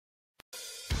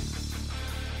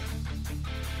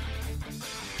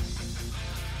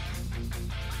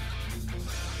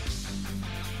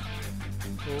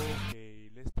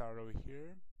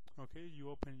Okay, you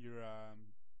open your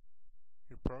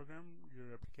program,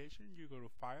 your application. You go to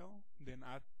File, then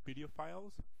Add Video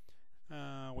Files.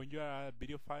 When you add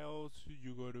video files,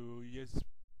 you go to just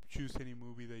choose any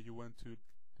movie that you want to.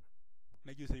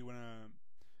 Like you say, you wanna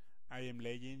I Am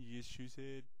Legend, you just choose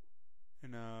it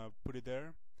and put it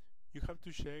there. You have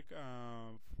to check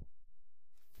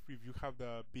if you have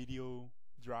the video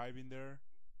drive in there.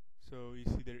 So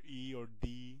it's either E or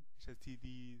D. It's a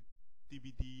CD,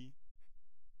 DVD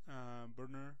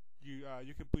burner.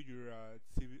 You can put your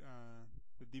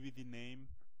the DVD name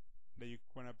that you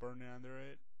wanna burn it under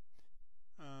it.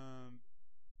 Um,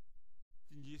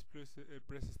 you just press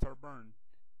start burn.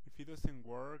 If it doesn't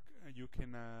work, you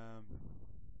can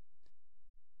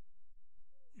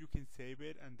save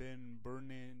it and then burn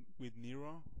it with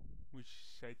Nero, which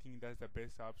I think that's the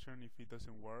best option if it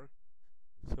doesn't work.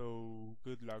 So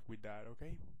good luck with that,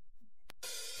 okay?